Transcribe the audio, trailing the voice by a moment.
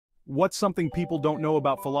What's something people don't know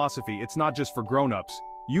about philosophy? It's not just for grown-ups.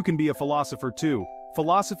 You can be a philosopher too.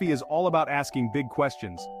 Philosophy is all about asking big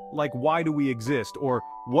questions, like why do we exist, or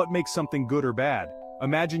what makes something good or bad.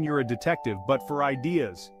 Imagine you're a detective, but for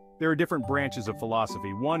ideas. There are different branches of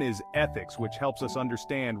philosophy. One is ethics, which helps us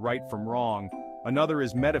understand right from wrong. Another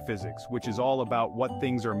is metaphysics, which is all about what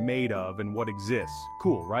things are made of and what exists.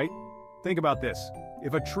 Cool, right? Think about this.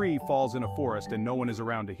 If a tree falls in a forest and no one is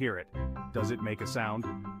around to hear it, does it make a sound?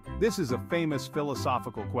 This is a famous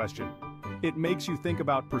philosophical question. It makes you think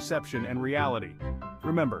about perception and reality.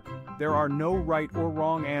 Remember, there are no right or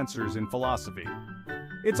wrong answers in philosophy.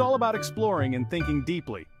 It's all about exploring and thinking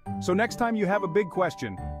deeply. So next time you have a big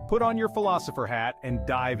question, put on your philosopher hat and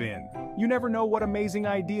dive in. You never know what amazing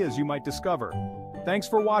ideas you might discover. Thanks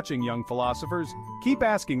for watching, young philosophers. Keep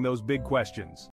asking those big questions.